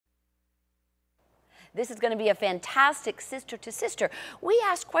This is going to be a fantastic sister to sister. We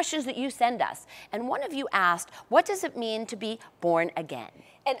ask questions that you send us. And one of you asked, what does it mean to be born again?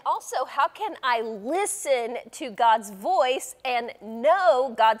 And also, how can I listen to God's voice and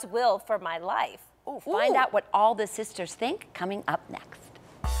know God's will for my life? Ooh, find out what all the sisters think coming up next.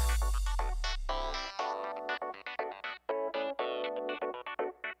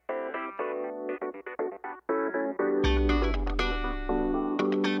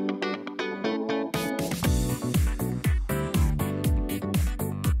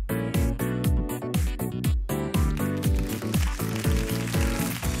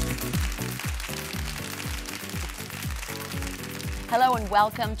 Hello and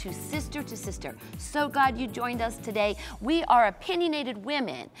welcome to Sister to Sister. So glad you joined us today. We are opinionated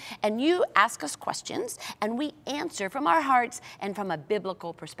women, and you ask us questions, and we answer from our hearts and from a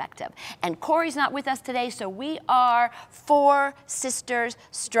biblical perspective. And Corey's not with us today, so we are 4 sisters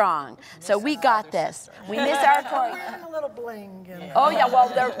strong. So we got this. We miss our Corey. Wearing a little bling. Oh yeah,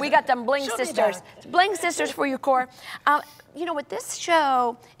 well, we got them bling sisters. Bling sisters for you, Cor. You know what, this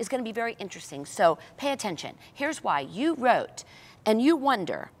show is going to be very interesting, so pay attention. Here's why. You wrote, and you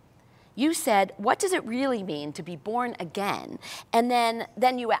wonder, you said, what does it really mean to be born again? And then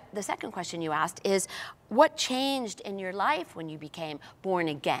the second question you asked is, what changed in your life when you became born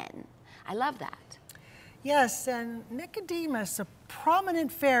again? I love that. Yes, and Nicodemus, a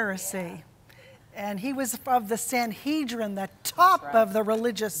prominent Pharisee, and he was of the Sanhedrin, the top of the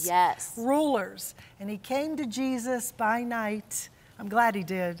religious rulers. And he came to Jesus by night, I'm glad he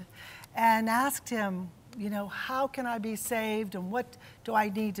did, and asked him, you know, how can I be saved and what do I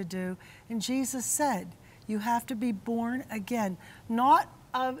need to do? And Jesus said, you have to be born again.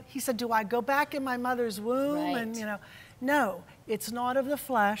 He said, do I go back in my mother's womb? Right. And, you know, no, it's not of the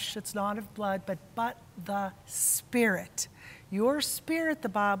flesh, it's not of blood, but the Spirit. Your spirit, the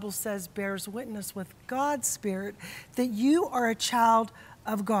Bible says, bears witness with God's Spirit that you are a child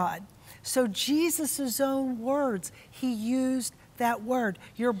of God. So Jesus' own words, he used that word.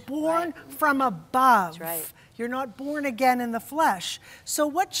 You're born from above. That's right. You're not born again in the flesh. So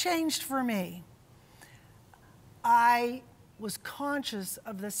what changed for me? I was conscious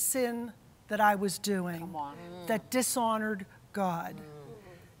of the sin that I was doing that dishonored God.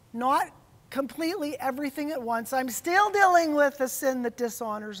 Not completely everything at once. I'm still dealing with the sin that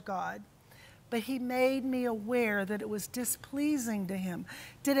dishonors God. But he made me aware that it was displeasing to him.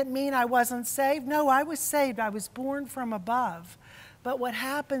 Did it mean I wasn't saved? No, I was saved. I was born from above. But what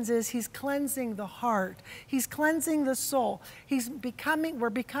happens is he's cleansing the heart. He's cleansing the soul. We're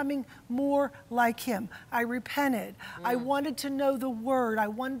becoming more like him. I repented. I wanted to know the word. I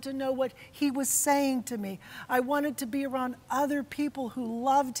wanted to know what he was saying to me. I wanted to be around other people who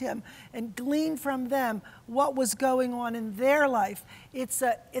loved him and glean from them what was going on in their life. It's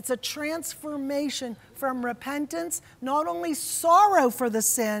a transformation from repentance, not only sorrow for the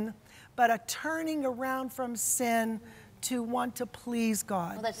sin, but a turning around from sin to want to please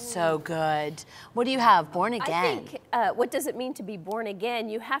God. Well, that's so good. What do you have? Born again. I think, what does it mean to be born again?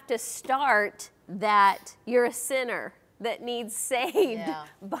 You have to start that you're a sinner that needs saved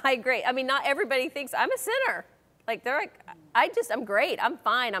by grace. I mean, not everybody thinks I'm a sinner. Like, they're like, I'm great. I'm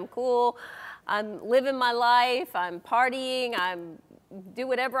fine. I'm cool. I'm living my life. I'm partying. I'm do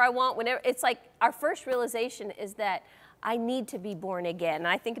whatever I want whenever. It's like our first realization is that I need to be born again. And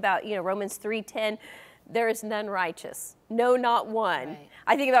I think about, you know, Romans 3:10. There is none righteous, no, not one. Right.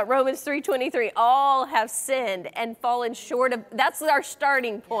 I think about Romans 3:23, all have sinned and fallen short of, that's our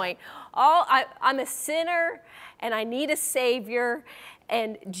starting point. I'm a sinner and I need a Savior,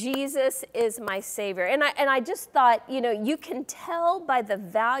 and Jesus is my Savior. And I just thought, you know, you can tell by the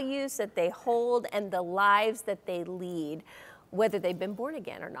values that they hold and the lives that they lead, whether they've been born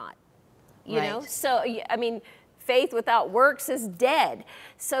again or not, you know? So, I mean, faith without works is dead.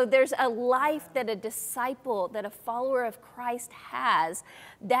 So there's a life that a disciple, that a follower of Christ has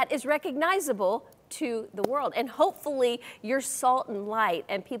that is recognizable to the world. And hopefully you're salt and light,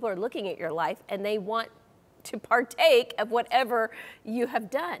 and people are looking at your life and they want to partake of whatever you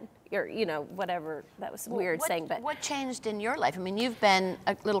have done. Or, you know, whatever, that was weird saying, but. What changed in your life? I mean, you've been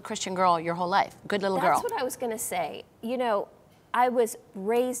a little Christian girl your whole life, good little girl. That's what I was gonna say. You know, I was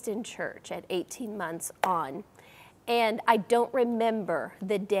raised in church at 18 months on. And I don't remember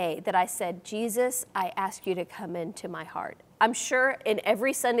the day that I said, Jesus, I ask you to come into my heart. I'm sure in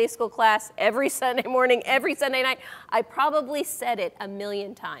every Sunday school class, every Sunday morning, every Sunday night, I probably said it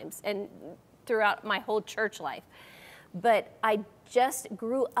 1,000,000 times and throughout my whole church life. But I just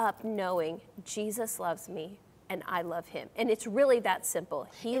grew up knowing Jesus loves me and I love him. And it's really that simple.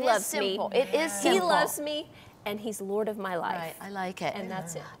 He loves me. It is simple. He loves me and he's Lord of my life. Right, I like it. And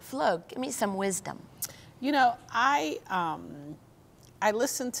that's it. Flo, give me some wisdom. You know, I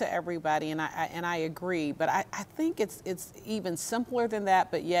listen to everybody, and I agree, but I think it's even simpler than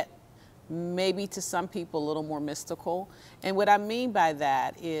that, but yet maybe to some people a little more mystical. And what I mean by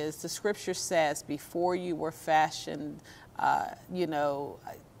that is the scripture says, before you were fashioned, you know,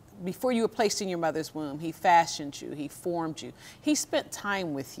 before you were placed in your mother's womb, he fashioned you, he formed you. He spent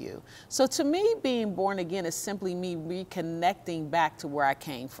time with you. So to me, being born again is simply me reconnecting back to where I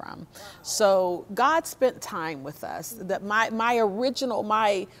came from. So God spent time with us. That my original,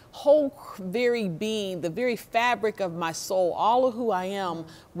 my whole very being, the very fabric of my soul, all of who I am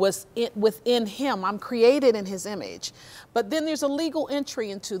was within him. I'm created in his image. But then there's a legal entry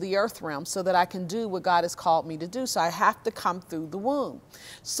into the earth realm so that I can do what God has called me to do. So I have to come through the womb.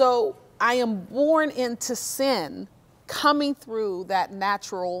 So I am born into sin, coming through that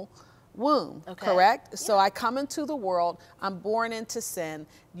natural womb, correct? Yeah. So I come into the world, I'm born into sin.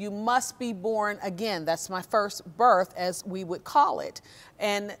 You must be born again. That's my first birth, as we would call it.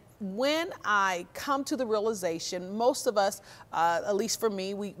 And when I come to the realization, most of us, at least for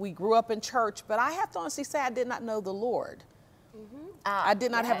me, we grew up in church, but I have to honestly say I did not know the Lord. I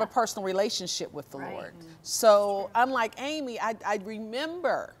did not have a personal relationship with the Lord. So unlike Amy, I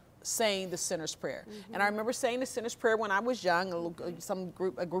remember saying the sinner's prayer. And I remember saying the sinner's prayer when I was young. A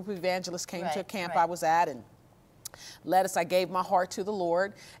group of evangelists came to a camp I was at and led us. I gave my heart to the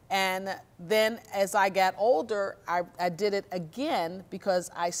Lord. And then as I got older, I did it again because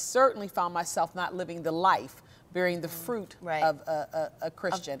I certainly found myself not living the life, bearing the fruit of a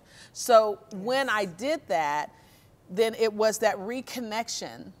Christian. So when I did that, then it was that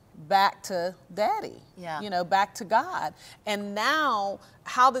reconnection back to Daddy, you know, back to God. And now,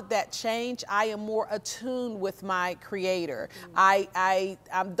 how did that change? I am more attuned with my Creator. I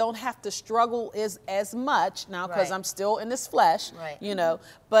don't have to struggle as much now because I'm still in this flesh, you know,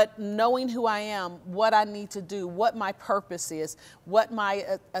 but knowing who I am, what I need to do, what my purpose is, what my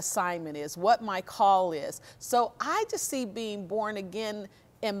assignment is, what my call is. So I just see being born again,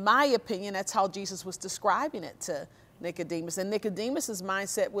 in my opinion, that's how Jesus was describing it to Nicodemus. And Nicodemus's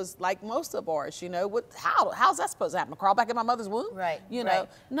mindset was like most of ours, you know, how's that supposed to happen? Crawl back in my mother's womb? You know,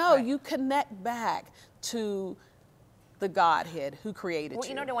 no, you connect back to the Godhead who created you.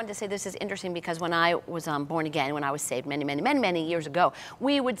 You know, I wanted to say this is interesting because when I was born again, when I was saved many years ago,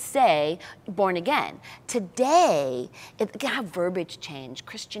 we would say born again. Today, it have verbiage change,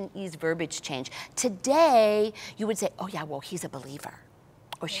 Christianese verbiage change. Today, you would say, oh yeah, well, he's a believer.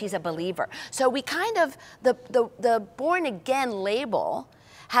 Or she's a believer. So we kind of, the born again label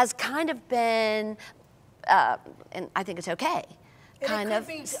has kind of been, and I think it's okay, kind of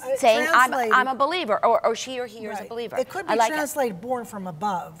saying I'm a believer, or she or he is a believer. It could be translated born from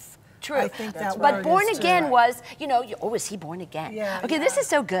above. True. I think that but born again was, you know, oh, is he born again? Okay, this is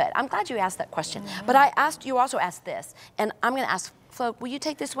so good. I'm glad you asked that question. But you also asked this, and I'm going to ask Flo, will you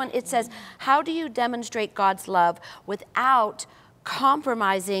take this one? It says, how do you demonstrate God's love without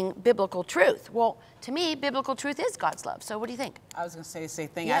compromising biblical truth? Well, to me, biblical truth is God's love. So what do you think? I was going to say the same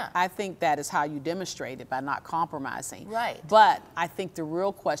thing. I think that is how you demonstrate it, by not compromising. Right. But I think the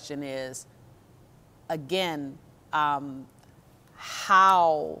real question is, again,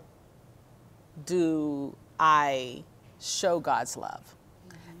 how do I show God's love?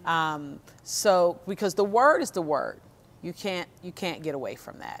 So, because the word is the word. You can't get away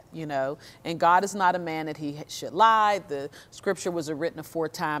from that, you know. And God is not a man that he should lie. The scripture was written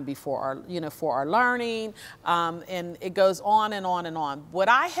aforetime before our, you know, for our learning. And it goes on and on and on. What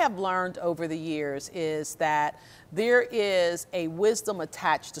I have learned over the years is that there is a wisdom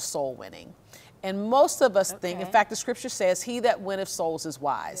attached to soul winning. And most of us think, in fact, the scripture says, he that winneth souls is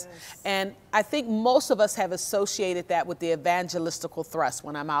wise. And I think most of us have associated that with the evangelistical thrust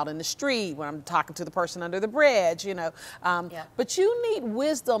when I'm out in the street, when I'm talking to the person under the bridge, you know. But you need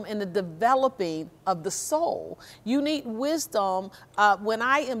wisdom in the developing of the soul. You need wisdom when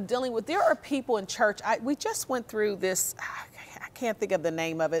I am dealing with, there are people in church, we just went through this, can't think of the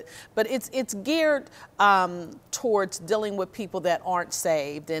name of it, but it's geared towards dealing with people that aren't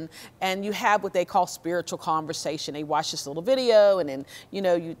saved, and you have what they call spiritual conversation. They watch this little video, and then, you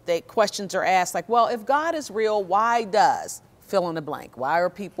know, questions are asked like, well, if God is real, why does fill in the blank? Why are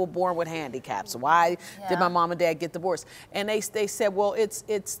people born with handicaps? Why did my mom and dad get divorced? And they said, well,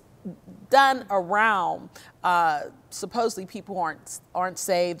 it's done around supposedly people aren't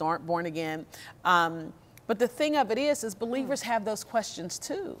saved, aren't born again. But the thing of it is believers have those questions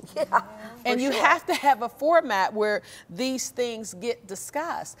too. And you have to have a format where these things get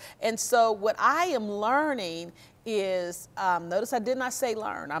discussed. And so what I am learning is, notice I did not say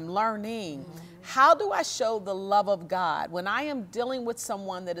learn, I'm learning. How do I show the love of God when I am dealing with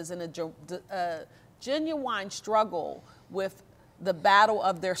someone that is in a genuine struggle with the battle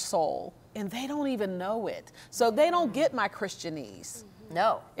of their soul, and they don't even know it. So they don't get my Christianese.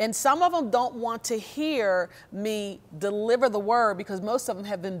 No. And some of them don't want to hear me deliver the word because most of them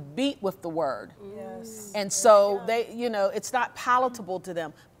have been beat with the word. Yes. And so they, you know, it's not palatable to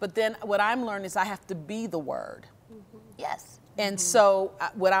them. But then what I'm learning is I have to be the word. Yes. And so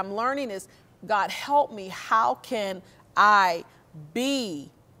what I'm learning is, God help me, how can I be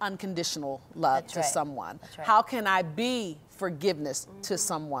unconditional love to someone? How can I be forgiveness to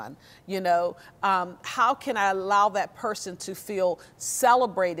someone? You know, how can I allow that person to feel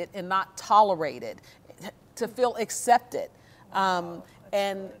celebrated and not tolerated, to feel accepted?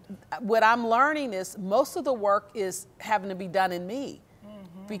 And what I'm learning is most of the work is having to be done in me,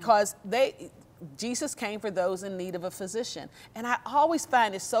 because Jesus came for those in need of a physician. And I always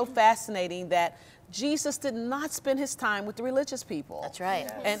find it so fascinating that Jesus did not spend his time with the religious people. That's right.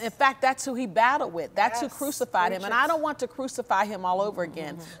 Yes. And in fact, that's who he battled with. That's who crucified him. And I don't want to crucify him all over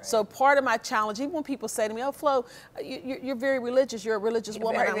again. So part of my challenge, even when people say to me, oh, Flo, you're very religious. You're a religious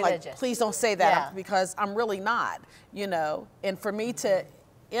woman. very I'm religious. like, please don't say that, because I'm really not, you know. And for me to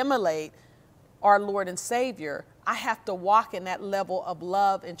emulate our Lord and Savior, I have to walk in that level of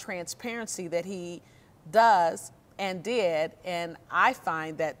love and transparency that he does and did, and I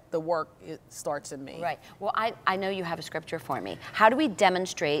find that the work, it starts in me. Right. Well, I know you have a scripture for me. How do we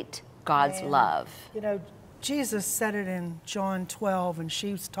demonstrate God's love? You know, Jesus said it in John 12, and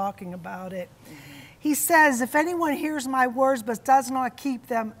she was talking about it. He says, if anyone hears my words but does not keep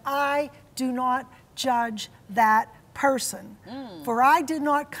them, I do not judge that person. For I did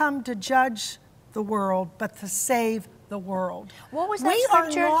not come to judge the world, but to save the world. What was that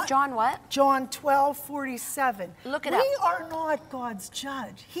scripture? John what? John 12:47. Look it up. We are not God's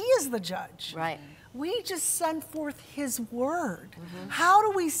judge. He is the judge. Right. We just send forth his word. How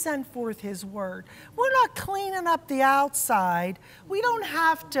do we send forth his word? We're not cleaning up the outside. We don't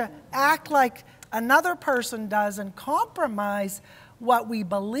have to act like another person does and compromise what we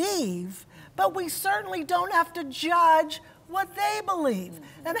believe, but we certainly don't have to judge what they believe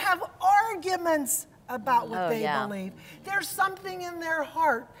and have arguments about what they believe. There's something in their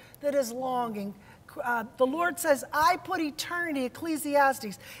heart that is longing. The Lord says, I put eternity,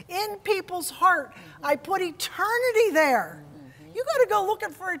 Ecclesiastes, in people's heart. I put eternity there. You got to go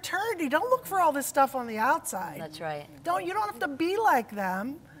looking for eternity. Don't look for all this stuff on the outside. That's right. You don't have to be like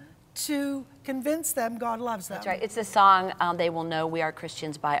them to convince them God loves them. That's right. It's a song, they will know we are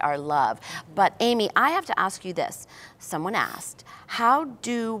Christians by our love. But Amy, I have to ask you this. Someone asked, how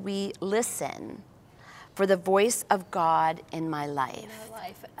do we listen for the voice of God in my life?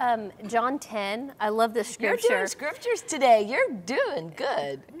 John 10, I love this scripture. You're doing scriptures today. You're doing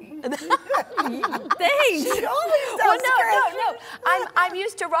good. Thanks. Well, no. I'm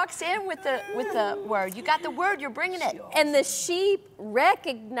used to Roxanne with the word. You got the word. You're bringing it. And the sheep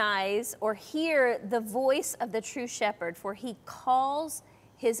recognize or hear the voice of the true shepherd, for he calls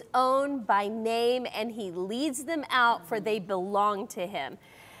his own by name and he leads them out, for they belong to him.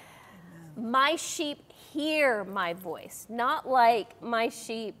 My sheep hear my voice, not like my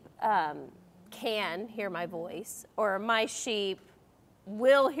sheep can hear my voice, or my sheep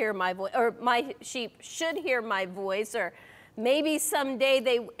will hear my voice, or my sheep should hear my voice, or maybe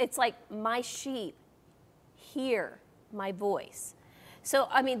someday it's like my sheep hear my voice. So,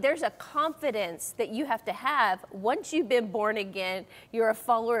 I mean, there's a confidence that you have to have once you've been born again, you're a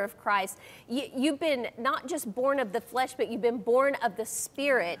follower of Christ. You've been not just born of the flesh, but you've been born of the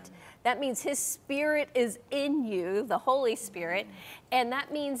Spirit. That means his Spirit is in you, the Holy Spirit, and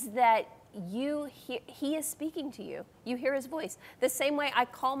that means that he is speaking to you. You hear his voice. The same way I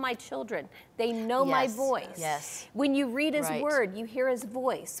call my children. They know my voice. Yes. When you read his word, you hear his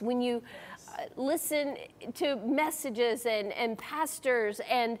voice. When you listen to messages and pastors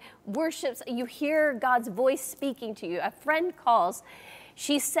and worships, you hear God's voice speaking to you. A friend calls,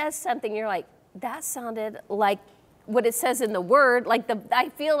 she says something, you're like, that sounded like what it says in the word, I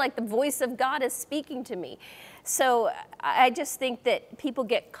feel like the voice of God is speaking to me. So I just think that people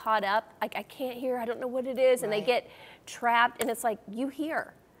get caught up, like I can't hear, I don't know what it is, and they get trapped, and it's like, you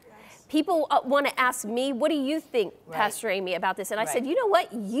hear. People want to ask me, what do you think, Pastor Amy, about this? And I said, you know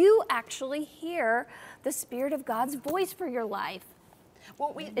what? You actually hear the Spirit of God's voice for your life.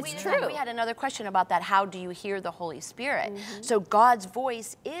 Well, it's true. We had another question about that. How do you hear the Holy Spirit? So God's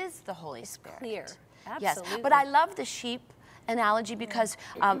voice is the Holy Spirit. Clear. Absolutely. Yes, but I love the sheep analogy because,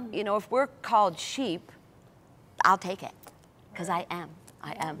 you know, if we're called sheep, I'll take it because I am.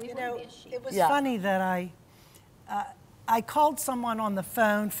 You know, it was funny that I called someone on the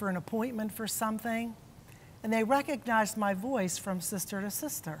phone for an appointment for something, and they recognized my voice from sister to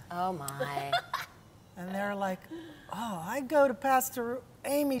sister. Oh, my. And they're like, oh, I go to Pastor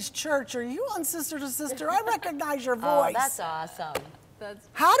Amy's church. Are you on Sister to Sister? I recognize your voice. Oh, that's awesome.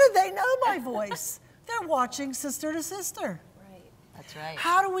 How did they know my voice? They're watching Sister to Sister. Right. That's right.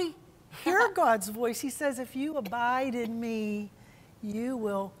 How do we hear God's voice? He says, if you abide in me, you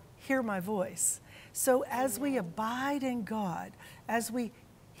will hear my voice. So as we abide in God, as we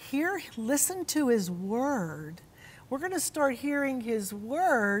listen to his word, we're going to start hearing his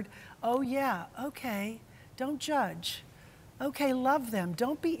word. Oh yeah, okay, don't judge. Okay, love them.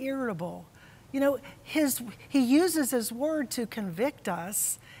 Don't be irritable. You know, he uses his word to convict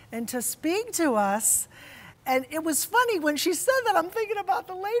us and to speak to us. And it was funny when she said that, I'm thinking about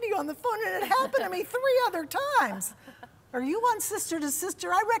the lady on the phone, and it happened to me 3 other times. Are you on Sister to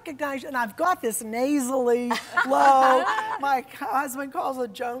Sister? I recognize you. And I've got this nasally, low, my husband calls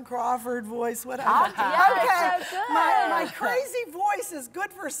it Joan Crawford voice, whatever. Yeah, okay, so good. my crazy voice is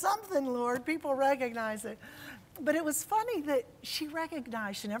good for something, Lord. People recognize it. But it was funny that she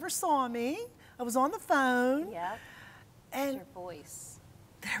recognized. She never saw me. I was on the phone. Yeah. And Your voice.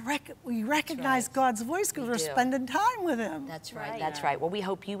 we recognize God's voice because we're spending time with him. That's right. That's right. Well, we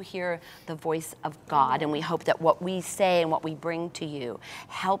hope you hear the voice of God, and we hope that what we say and what we bring to you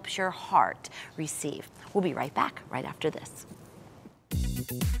helps your heart receive. We'll be right back right after this.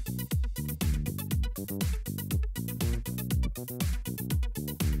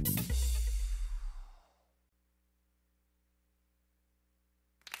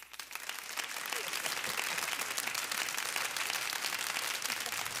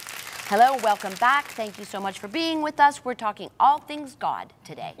 Hello, welcome back. Thank you so much for being with us. We're talking all things God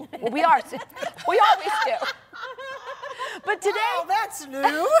today. Well, we are. We always do. But today, Oh, that's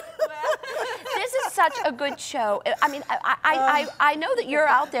new. this is such a good show. I mean, I know that you're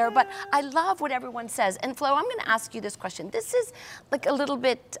out there, but I love what everyone says. And Flo, I'm going to ask you this question. This is like a little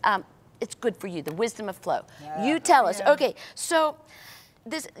bit, it's good for you, the wisdom of Flo. Yeah. You tell us. Okay, so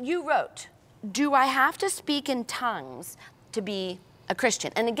you wrote, do I have to speak in tongues to be a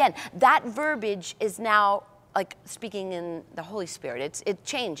Christian? And again, that verbiage is now like speaking in the Holy Spirit. It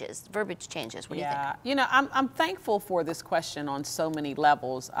changes. Verbiage changes. What do you think? You know, I'm thankful for this question on so many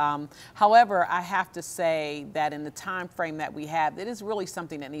levels. However, I have to say that in the time frame that we have, it is really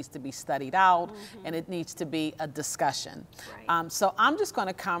something that needs to be studied out, and it needs to be a discussion. Right. So I'm just going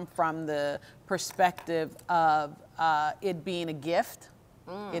to come from the perspective of it being a gift.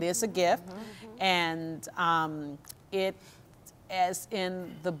 It is a gift, and it, as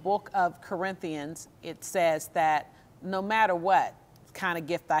in the book of Corinthians, it says that no matter what kind of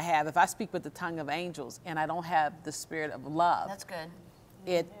gift I have, if I speak with the tongue of angels and I don't have the spirit of love, That's good.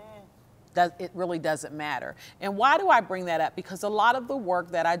 it really doesn't matter. And why do I bring that up? Because a lot of the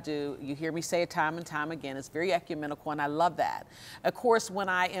work that I do, you hear me say it time and time again, is very ecumenical, and I love that. Of course, when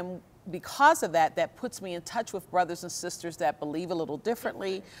I am, because of that, that puts me in touch with brothers and sisters that believe a little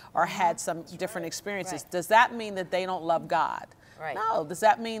differently or had some different experiences. Does that mean that they don't love God? Right. No. Does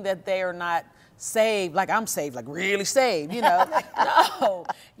that mean that they are not saved, like I'm saved, like really saved, you know? No,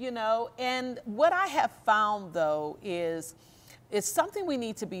 you know. And what I have found, though, is it's something we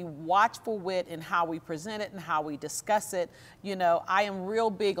need to be watchful with in how we present it and how we discuss it. You know, I am real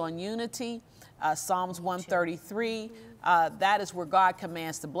big on unity. Psalms 133, that is where God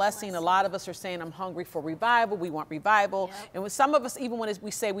commands the blessing. A lot of us are saying, I'm hungry for revival. We want revival. And with some of us, even when we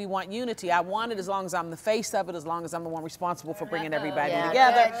say we want unity, I want it as long as I'm the face of it, as long as I'm the one responsible for bringing everybody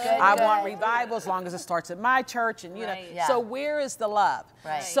together. I want revival as long as it starts at my church. And, you know, so where is the love?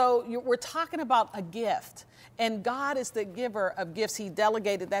 Right. So we're talking about a gift. And God is the giver of gifts. He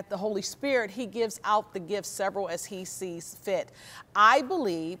delegated that. The Holy Spirit, he gives out the gifts several as he sees fit. I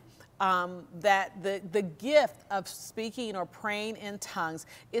believe that the gift of speaking or praying in tongues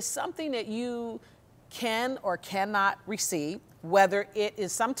is something that you can or cannot receive. Whether it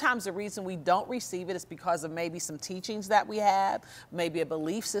is sometimes the reason we don't receive it is because of maybe some teachings that we have, maybe a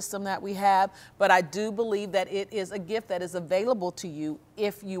belief system that we have. But I do believe that it is a gift that is available to you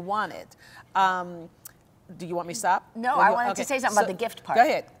if you want it. Do you want me to stop? No, I wanted to say something about the gift part. Go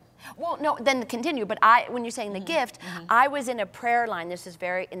ahead. Well, no, then continue. But when you're saying the gift, I was in a prayer line. This is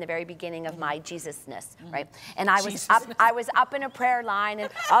in the very beginning of my Jesusness, right? And I was up in a prayer line, and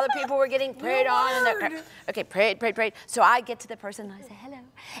other people were getting prayed on. And okay, prayed. So I get to the person, and I say, hello.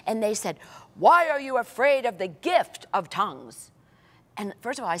 And they said, why are you afraid of the gift of tongues? And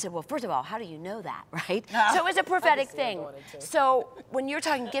first of all, I said, well, first of all, how do you know that, right? So it was a prophetic thing. So when you're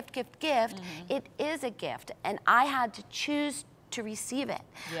talking gift, it is a gift. And I had to choose to receive it.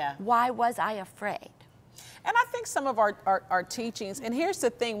 Yeah. Why was I afraid? And I think some of our teachings, and here's the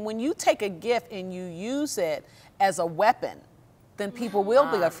thing, when you take a gift and you use it as a weapon, then people will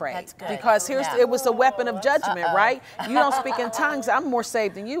be afraid. That's good. Because it was a weapon of judgment, right? You don't speak in tongues. I'm more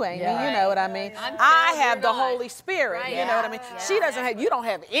saved than you, Amy. You know what I mean? I have the Holy Spirit. You know what I mean? She doesn't have. You don't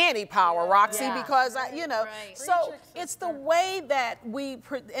have any power, Roxy, because you know. So it's the way that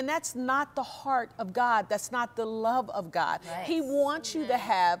and that's not the heart of God. That's not the love of God. He wants you to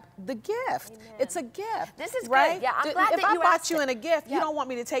have the gift. It's a gift. This is right. Good. Yeah, I'm glad if that I you bought you in a gift, you don't want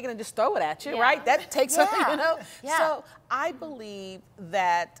me to take it and just throw it at you, right? That takes something, you know. So I believe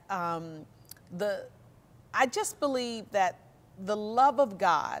that I just believe that the love of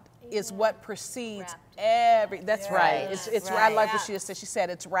God is what precedes that's right. It's I like what she just said. She said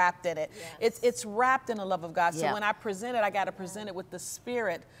it's wrapped in it. It's wrapped in the love of God. So when I present it, I got to present it with the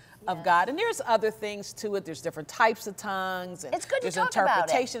Spirit of God. And there's other things to it. There's different types of tongues. And it's good there's to talk about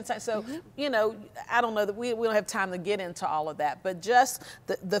it. interpretations. So, you know, I don't know that we don't have time to get into all of that. But just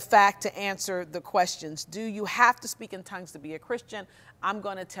the fact to answer the questions, do you have to speak in tongues to be a Christian? I'm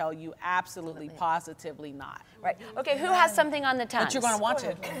going to tell you absolutely, positively not. Right. Okay, who has something on the tongue? But you're going to watch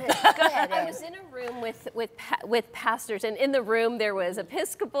it. Go ahead. I was in a room with pastors, and in the room there was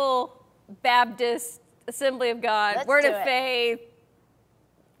Episcopal, Baptist, Assembly of God, Word of Faith,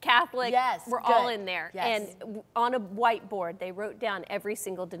 Catholic. We're all in there. And on a whiteboard, they wrote down every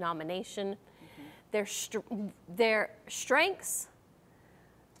single denomination, their strengths,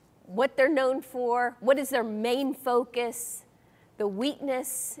 what they're known for, what is their main focus, the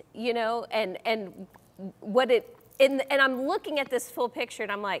weakness, you know, and what and I'm looking at this full picture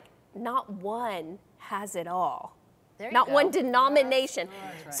and I'm like, not one has it all. Not one denomination.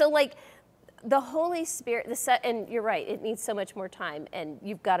 Right. So like the Holy Spirit, and you're right, it needs so much more time, and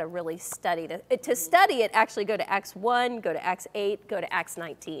you've got to really study it. To study it, actually go to Acts 1, go to Acts 8, go to Acts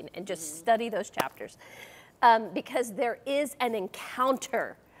 19, and just study those chapters. Because there is an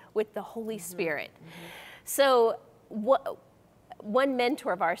encounter with the Holy Spirit. So one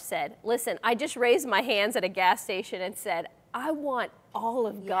mentor of ours said, listen, I just raised my hands at a gas station and said, I want all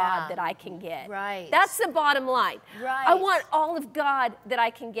of God that I can get. Right. That's the bottom line. Right. I want all of God that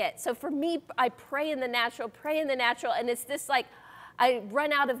I can get. So for me, I pray in the natural, and it's this like, I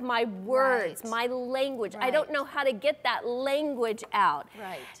run out of my words, my language. I don't know how to get that language out.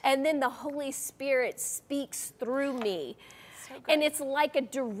 Right. And then the Holy Spirit speaks through me. And it's like a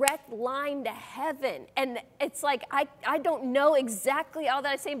direct line to heaven. And it's like, I don't know exactly all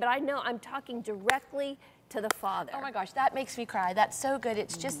that I'm saying, but I know I'm talking directly to the Father. Oh my gosh, that makes me cry. That's so good.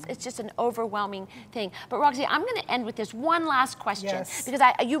 It's just an overwhelming thing. But Roxy, I'm going to end with this one last question because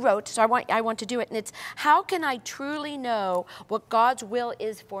you wrote, so I want to do it, and it's how can I truly know what God's will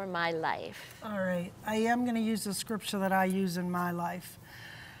is for my life? All right, I am going to use the scripture that I use in my life.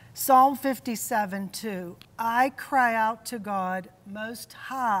 Psalm 57:2. I cry out to God Most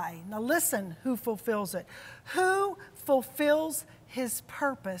High. Now listen, who fulfills it? Who fulfills His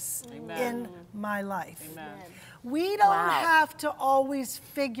purpose in my life? Amen. We don't have to always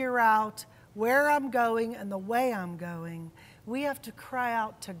figure out where I'm going and the way I'm going. We have to cry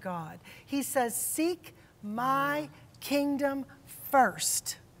out to God. He says, seek my kingdom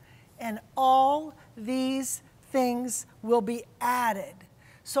first, and all these things will be added.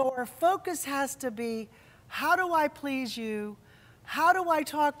 So our focus has to be, how do I please you? How do I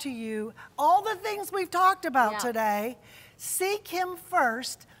talk to you? All the things we've talked about today, seek Him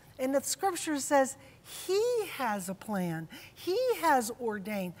first. And the scripture says He has a plan. He has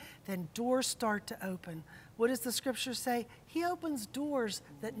ordained. Then doors start to open. What does the scripture say? He opens doors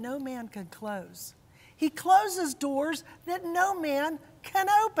that no man can close. He closes doors that no man can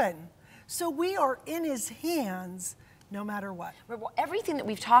open. So we are in His hands no matter what. Well, everything that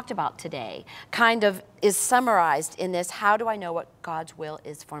we've talked about today kind of is summarized in this, how do I know what God's will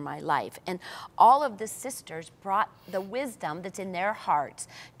is for my life? And all of the sisters brought the wisdom that's in their hearts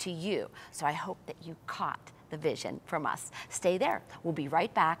to you. So I hope that you caught the vision from us. Stay there. We'll be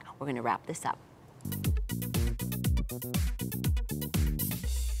right back. We're going to wrap this up.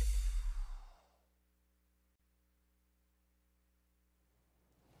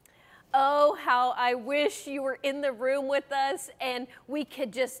 Oh, how I wish you were in the room with us and we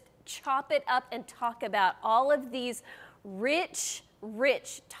could just chop it up and talk about all of these rich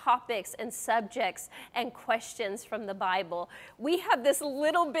topics and subjects and questions from the Bible. We have this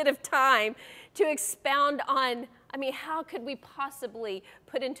little bit of time to expound on, I mean, how could we possibly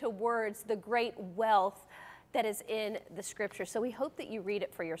put into words the great wealth that is in the scripture? So we hope that you read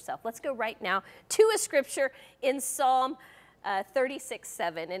it for yourself. Let's go right now to a scripture in Psalm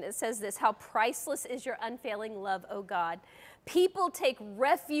 36:7, and it says this: how priceless is your unfailing love, O God. People take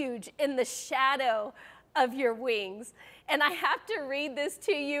refuge in the shadow of your wings. And I have to read this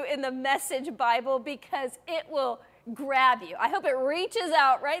to you in the Message Bible because it will grab you. I hope it reaches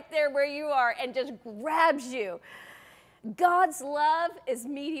out right there where you are and just grabs you. God's love is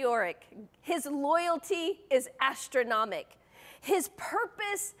meteoric. His loyalty is astronomical. His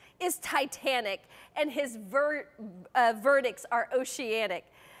purpose is titanic, and his verdicts are oceanic.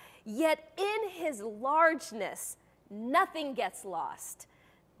 Yet in his largeness, nothing gets lost.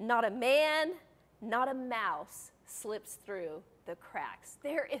 Not a man, not a mouse slips through the cracks.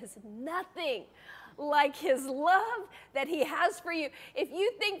 There is nothing like his love that he has for you. If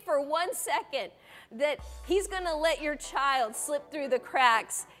you think for 1 second that he's going to let your child slip through the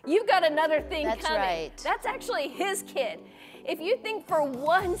cracks, you've got another thing coming. That's right. That's actually his kid. If you think for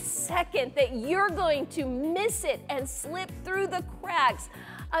 1 second that you're going to miss it and slip through the cracks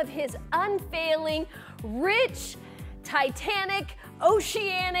of his unfailing, rich, titanic,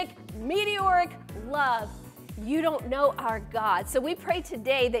 oceanic, meteoric love, you don't know our God. So we pray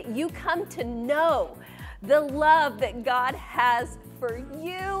today that you come to know the love that God has for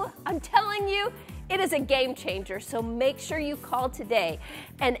you. I'm telling you, it is a game changer. So make sure you call today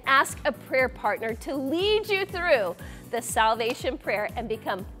and ask a prayer partner to lead you through the salvation prayer and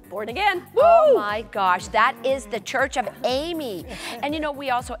become born again. Woo! Oh my gosh, that is the Church of Amy. And you know, we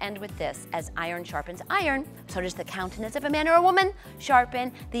also end with this: as iron sharpens iron, so does the countenance of a man or a woman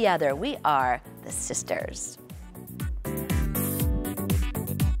sharpen the other. We are the sisters.